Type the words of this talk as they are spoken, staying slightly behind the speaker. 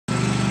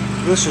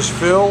This is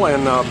Phil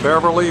and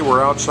Beverly.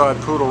 We're outside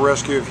Poodle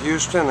Rescue of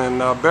Houston. And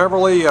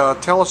Beverly,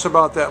 tell us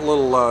about that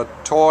little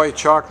toy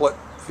chocolate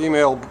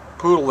female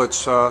poodle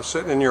that's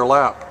sitting in your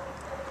lap.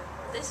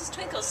 This is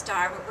Twinkle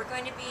Star, but we're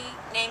going to be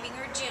naming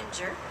her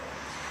Ginger.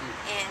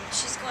 And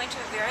she's going to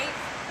a very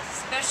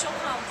special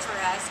home for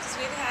us because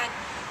we've had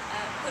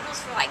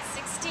poodles for like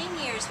 16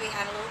 years. We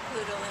had a little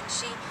poodle and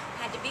she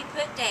had to be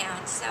put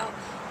down. So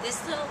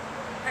this little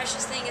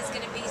precious thing is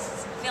going to be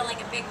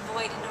filling a big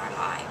void in our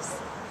lives.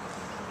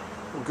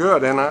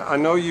 Good, and I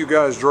know you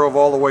guys drove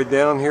all the way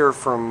down here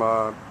from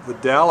the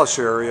Dallas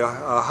area.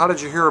 How did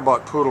you hear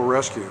about Poodle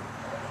Rescue?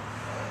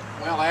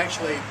 Well,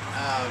 actually,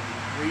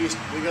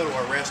 we go to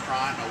a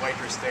restaurant, and a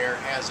waitress there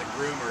has a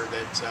groomer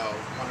that's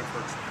one of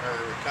her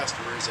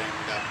customers, and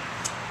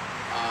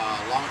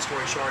long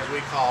story short, we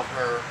called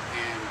her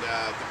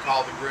and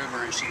called the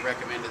groomer, and she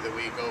recommended that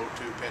we go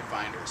to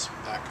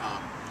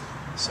petfinders.com.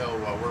 So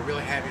we're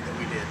really happy that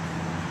we did.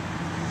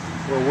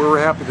 Well, we're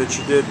happy that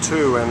you did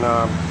too, and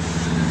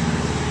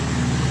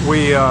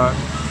we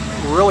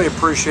really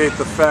appreciate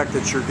the fact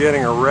that you're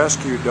getting a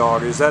rescue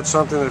dog. Is that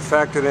something that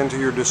factored into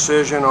your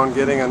decision on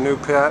getting a new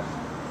pet?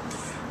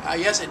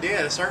 Yes, it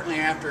did. Certainly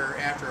after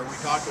we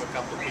talked to a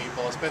couple of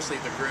people, especially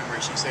the groomer,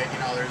 she said, you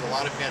know, there's a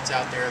lot of pets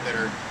out there that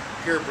are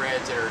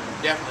purebreds that are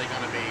definitely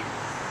going to be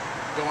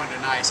going to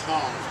nice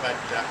homes, but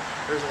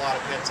there's a lot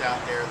of pets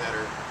out there that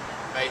are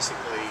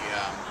basically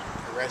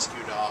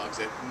rescue dogs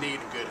that need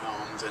good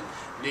homes and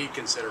need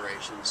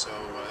consideration. So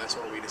that's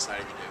what we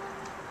decided to do.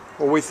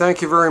 Well, we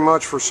thank you very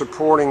much for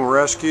supporting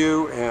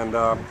rescue, and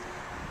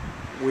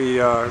we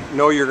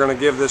know you're going to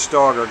give this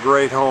dog a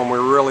great home.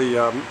 We're really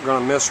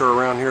going to miss her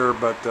around here,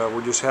 but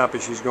we're just happy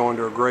she's going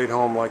to a great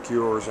home like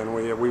yours, and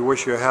we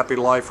wish you a happy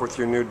life with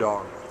your new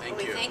dog.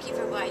 Thank you. We thank you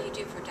for what you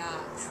do for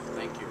dogs.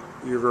 Thank you.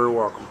 You're very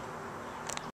welcome.